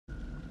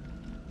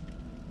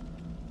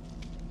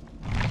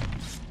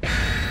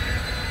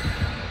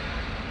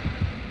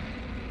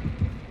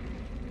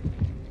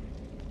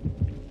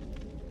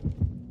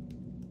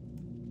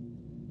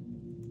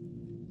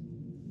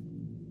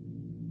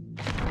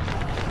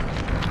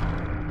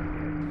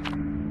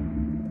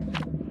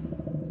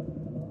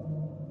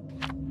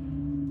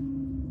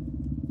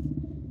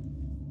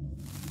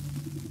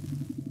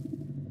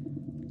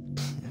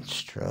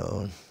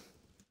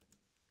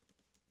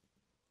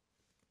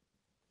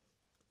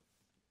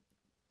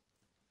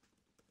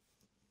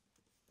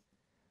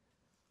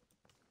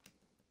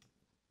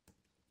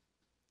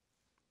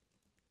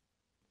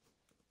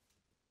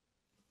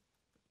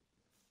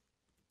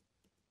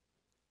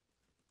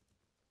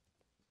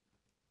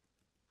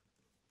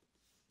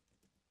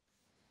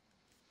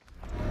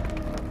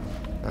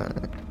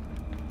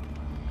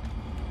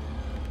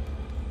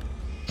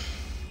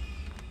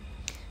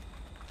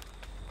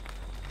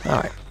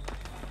Alright.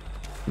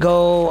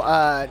 Go,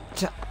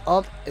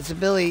 oh, it's a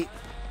Billy.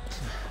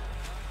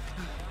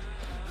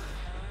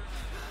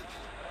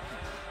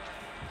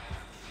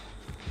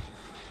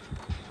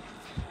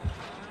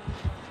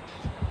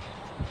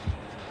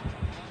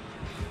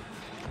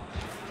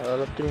 I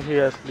don't think he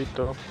has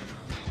Lito.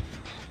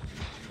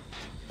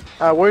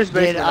 Where's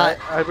basement?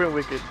 I bring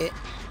Wicked.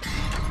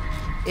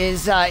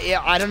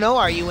 I don't know,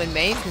 are you in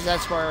Maine? Because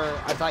that's where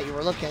I thought you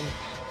were looking.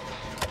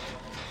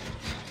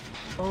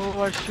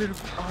 Oh, I should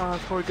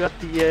have forgot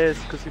the S,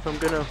 because if I'm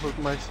gonna hook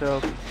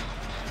myself.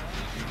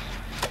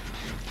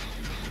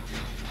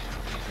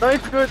 No,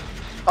 it's good.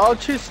 I'll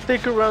just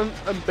stick around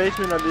a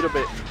basement a little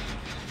bit.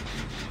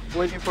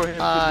 Waiting for him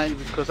to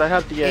leave, because I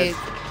have the S.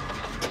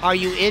 Are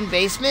you in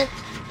basement?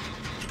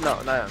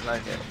 No, not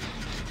yet.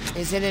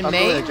 Is it in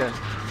Maine?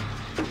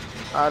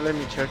 Let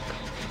me check.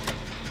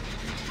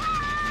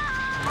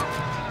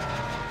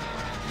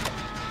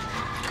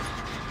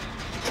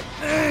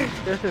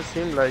 Doesn't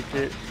seem like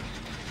it.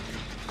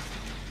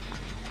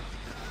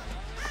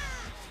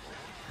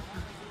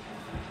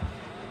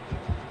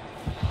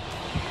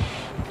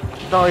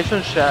 No, it's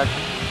on Shack.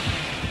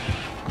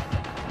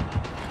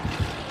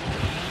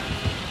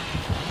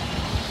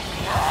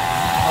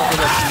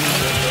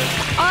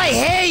 I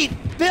hate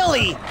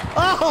Billy!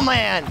 Oh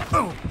man!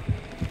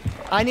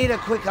 I need a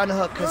quick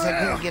unhook because I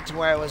couldn't get to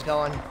where I was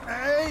going.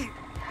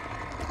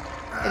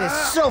 It is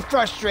so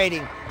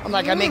frustrating. I'm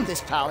like, I make this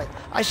pallet.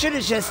 I should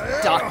have just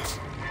ducked.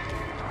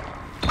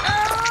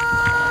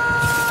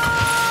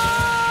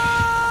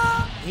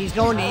 He's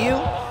going to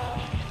you?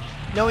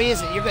 No, he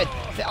isn't. You're good.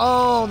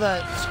 Oh,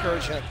 the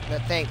scourge hook,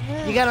 that thing.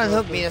 You gotta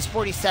unhook me. That's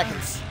 40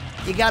 seconds.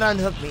 You gotta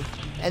unhook me,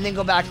 and then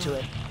go back to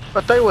it.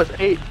 I thought it was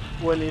 8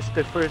 when it's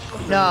the first.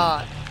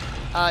 No,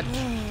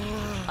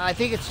 I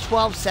think it's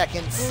 12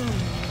 seconds.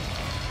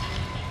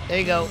 There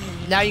you go.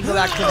 Now you go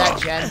back to that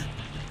gen.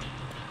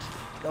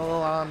 Go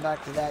on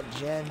back to that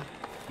gen.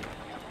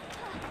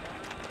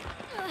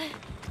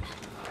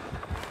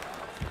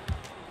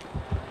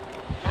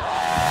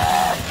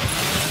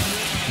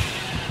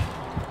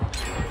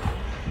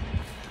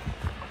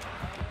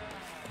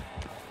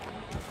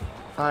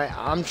 Alright,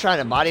 I'm trying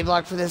to body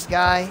block for this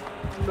guy.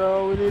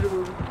 No, we need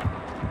to...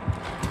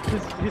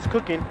 He's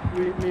cooking.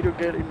 We need to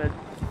get in that...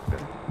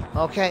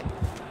 Okay.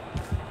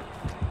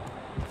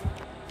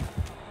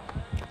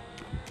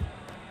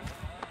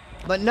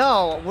 But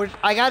no,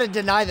 I gotta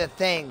deny the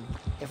thing,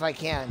 if I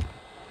can.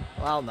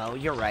 Well, no,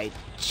 you're right.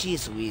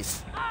 Jeez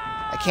Louise.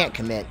 I can't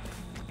commit.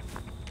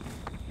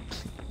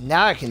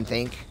 Now I can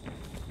think.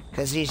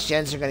 Because these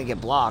gens are gonna get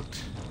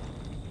blocked.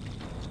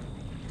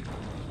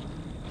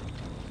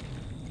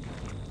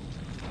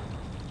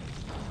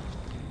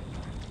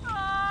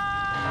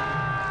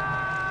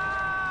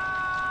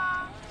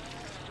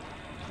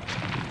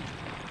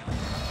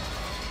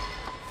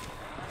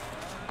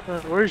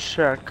 Where's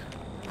Shack?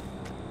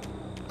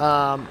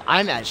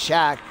 I'm at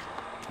Shack.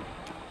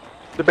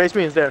 The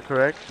basement is there,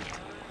 correct?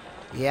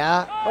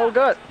 Yeah. Oh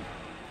god!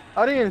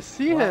 I didn't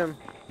see him!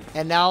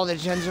 And now the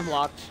gens are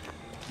blocked.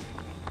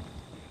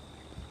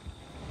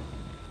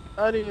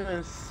 I didn't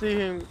even see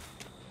him.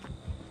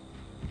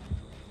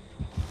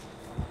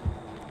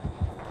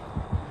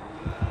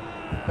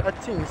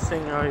 That's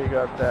insane how he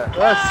got that.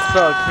 That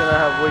sucks when I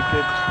have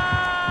Wicked.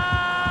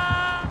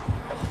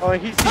 Oh,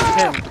 he sees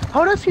him.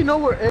 How does he know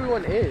where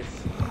everyone is?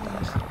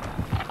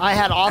 I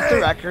had off the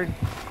record.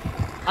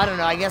 I don't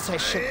know, I guess I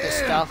shook the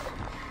stuff.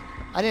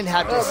 I didn't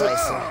have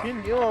decisive. He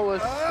knew I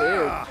was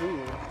there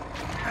too.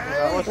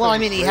 Well, I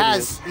mean, he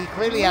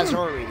clearly has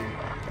aura reading.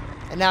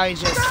 And now he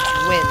just wins.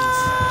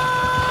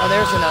 Oh,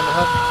 there's an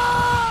underhook.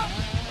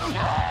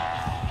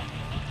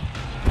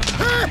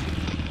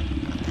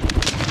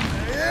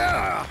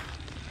 Yeah.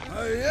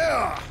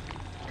 Yeah.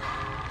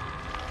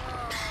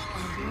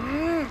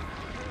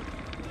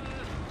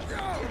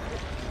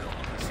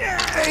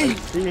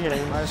 See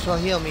him. Might as well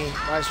heal me.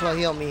 Might as well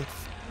heal me.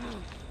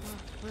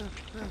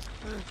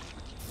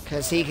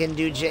 Cause he can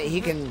do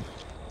he can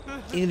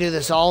do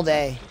this all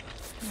day.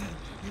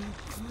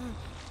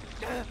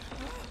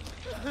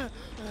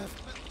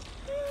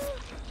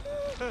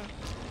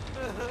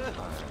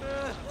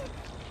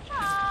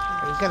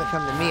 He's gonna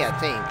come to me, I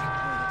think.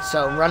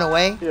 So run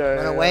away.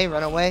 Run away.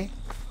 Run away.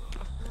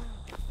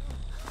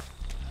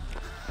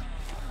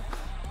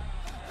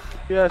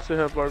 He has to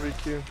have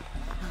barbecue.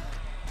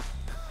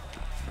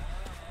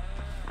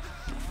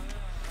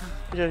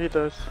 Yeah, he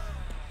does.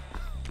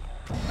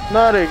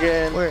 Not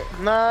again. Where?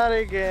 Not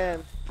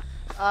again.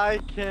 I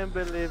can't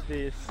believe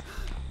this.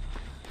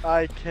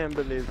 I can't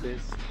believe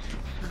this.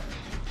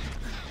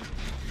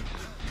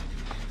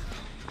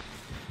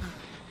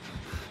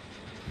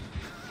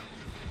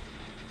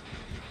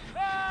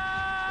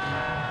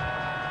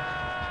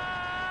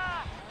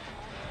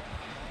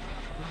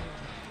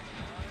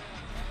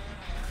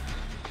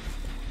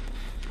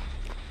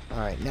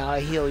 Alright, now I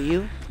heal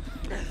you.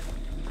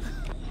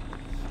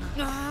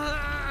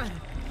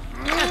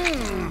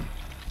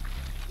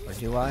 Or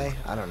do I?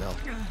 I don't know.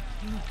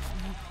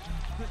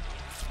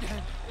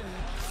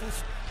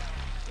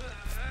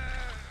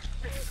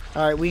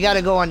 Alright, we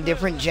gotta go on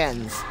different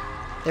gens.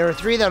 There are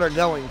 3 that are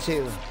going,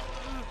 too.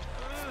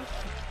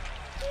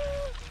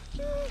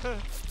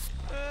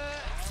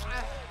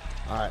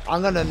 Alright,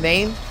 I'm gonna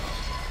main.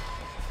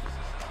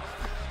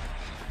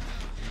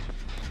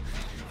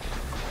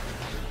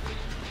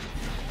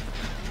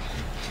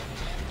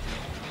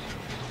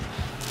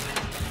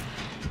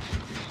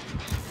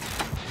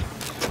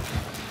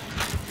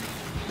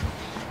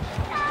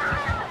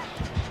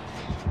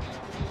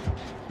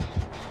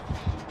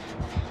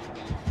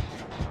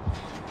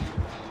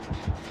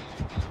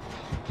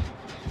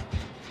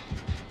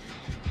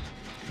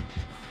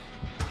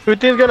 Who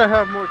thinks gonna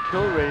have more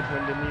kill rate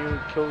when the new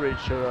kill rate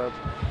show up?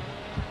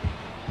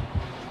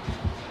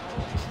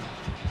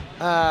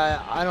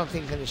 I don't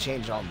think it's gonna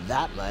change all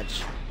that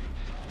much.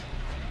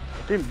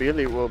 I think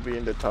Billy will be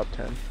in the top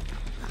 10.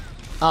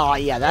 Oh,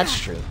 yeah, that's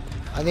true.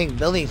 I think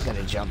Billy's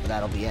gonna jump, but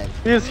that'll be it.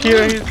 He's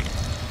here, he's...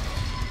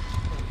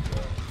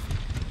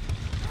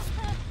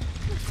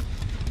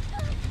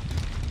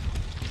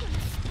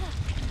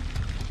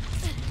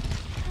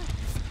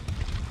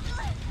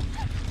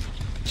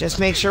 Just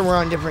make sure we're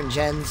on different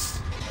gens.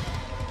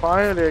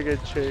 Finally I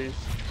get chased.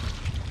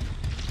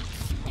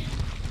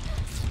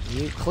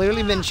 You've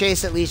clearly been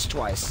chased at least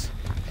twice.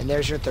 And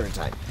there's your 3rd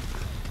time.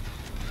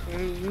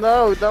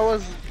 No, that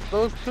was...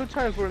 Those 2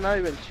 times were not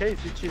even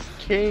chased. It just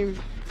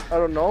came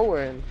out of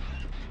nowhere.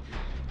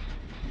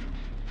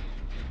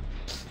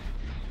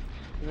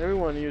 And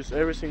everyone used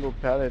every single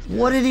pallet.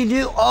 What did he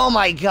do? Oh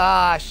my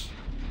gosh!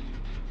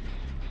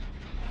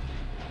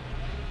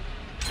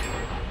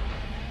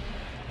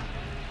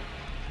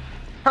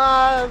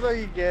 Ah, that's what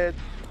you get.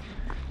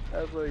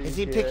 That's what you Is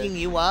he get. picking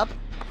you up?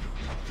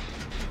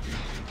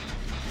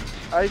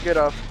 I get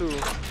off too.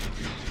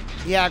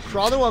 Yeah,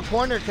 crawl to a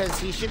corner because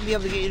he shouldn't be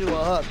able to get you to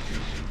a hook.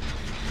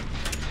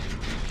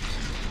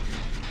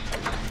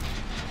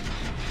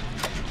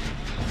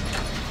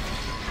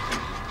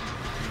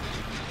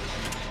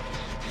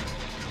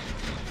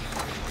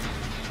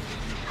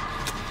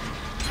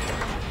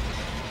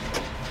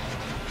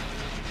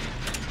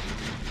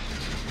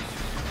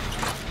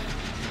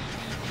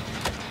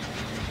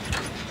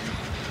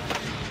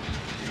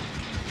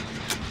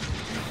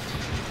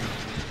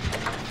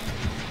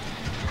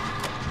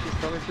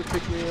 Coming to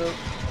pick me up.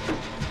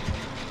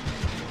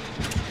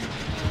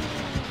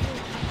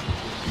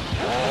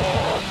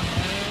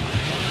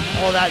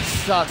 Oh, that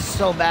sucks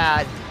so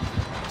bad.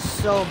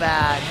 So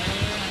bad.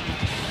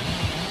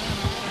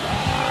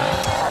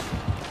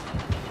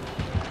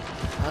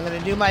 I'm gonna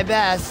do my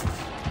best.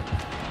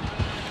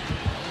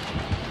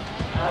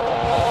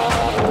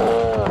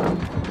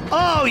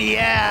 Oh,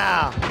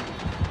 yeah!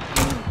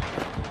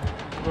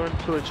 I'm going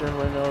to a gym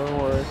right now,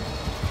 don't worry.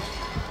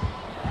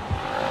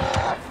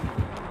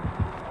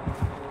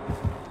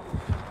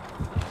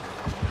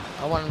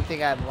 I want him to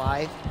think I have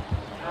life.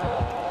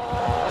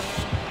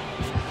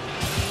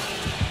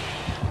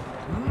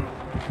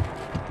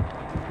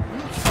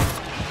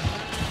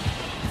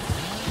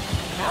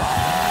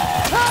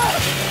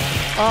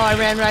 Oh, I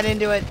ran right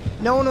into it.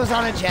 No one was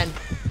on a gen.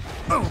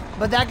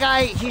 But that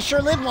guy, he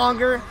sure lived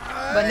longer,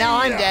 but now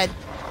I'm dead.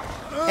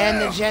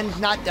 And the gen's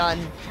not done.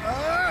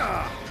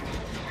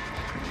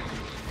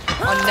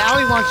 Oh, now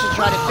he wants to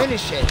try to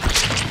finish it.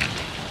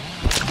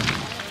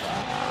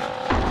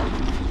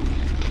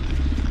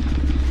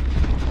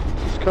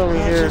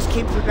 Coming here. Just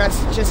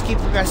keep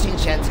progressing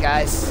gens,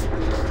 guys.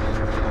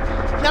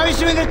 Now he's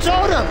doing a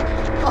totem!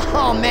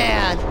 Oh,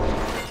 man.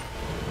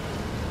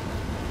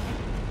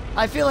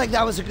 I feel like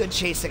that was a good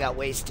chase that got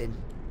wasted.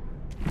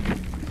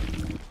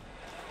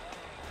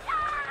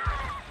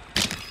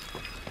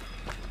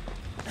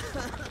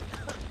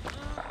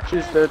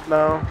 She's dead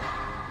now.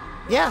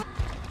 Yeah.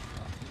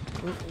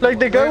 Like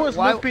the guy was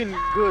Why- looking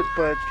good,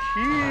 but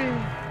he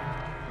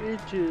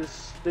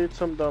just did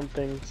some dumb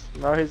things.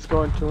 Now he's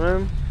going to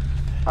him.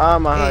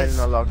 I'm hiding in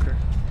a locker.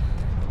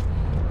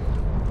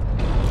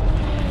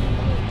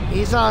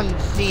 He's on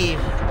Steve.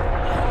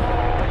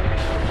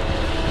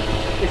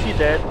 Is he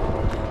dead?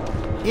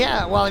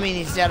 Yeah, well, I mean,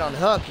 he's dead on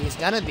hook. He's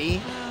gonna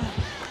be.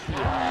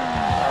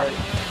 Alright.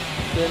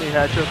 Then he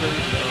hatched him.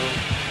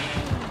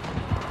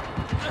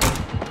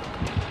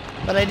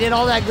 But I did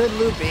all that good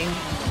looping.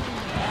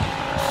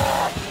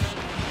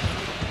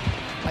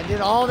 I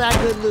did all that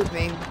good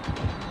looping.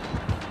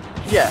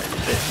 Yeah.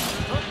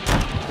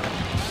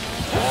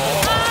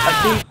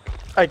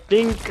 I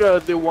think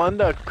the one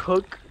that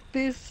cooked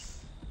this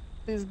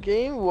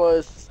game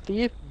was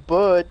Steve,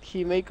 but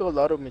he make a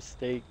lot of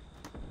mistakes.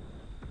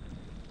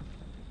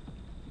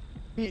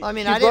 I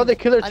mean, he I brought the didn't-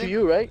 killer I to didn't-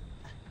 you, right?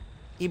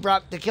 He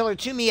brought the killer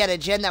to me at a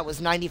gen that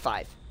was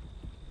 95.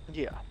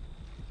 Yeah.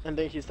 And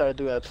then he started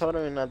doing a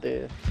totem at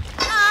the...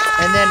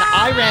 And then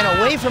I ran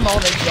away from all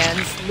the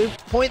gens,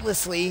 looped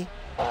pointlessly,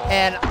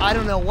 and I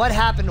don't know what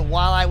happened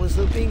while I was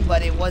looping,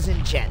 but it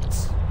wasn't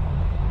gens.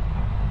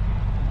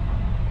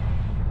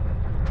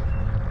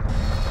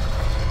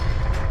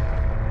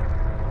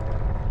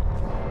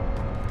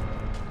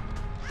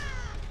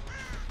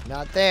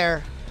 Not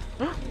there.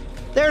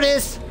 There it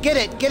is! Get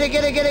it! Get it,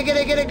 get it, get it, get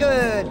it, get it,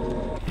 good!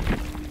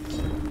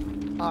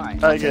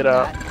 Alright, I get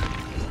out.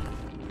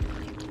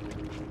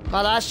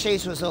 My last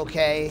chase was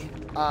okay.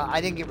 I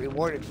didn't get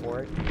rewarded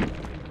for it.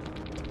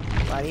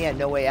 But he had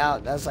no way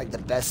out. That was like the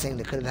best thing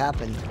that could have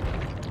happened.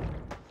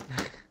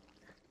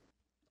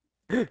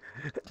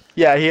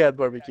 Yeah, he had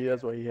barbecue.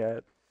 That's what he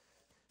had.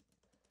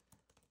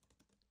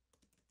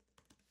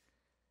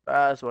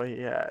 That's what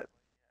he had.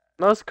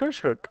 No, Scorch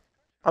Hook.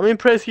 I'm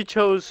impressed he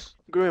chose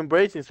Grim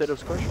Embrace instead of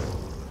Scorch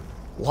Hook.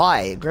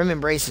 Why? Grim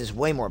Embrace is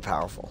way more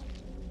powerful.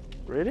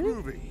 Really?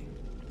 Movie.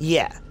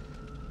 Yeah.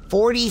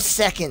 40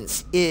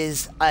 seconds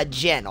is a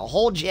gen. A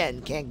whole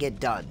gen can't get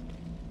done.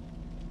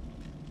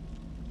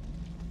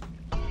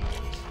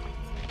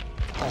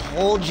 A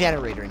whole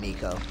generator,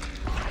 Nico.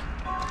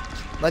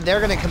 But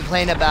they're gonna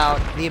complain about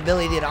the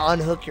ability to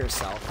unhook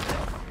yourself.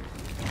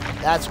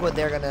 That's what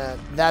they're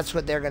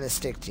gonna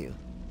stick to.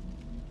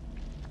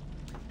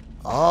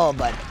 Oh,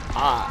 but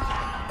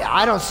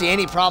I don't see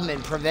any problem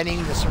in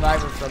preventing the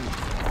survivor from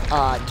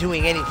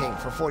doing anything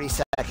for 40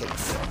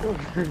 seconds.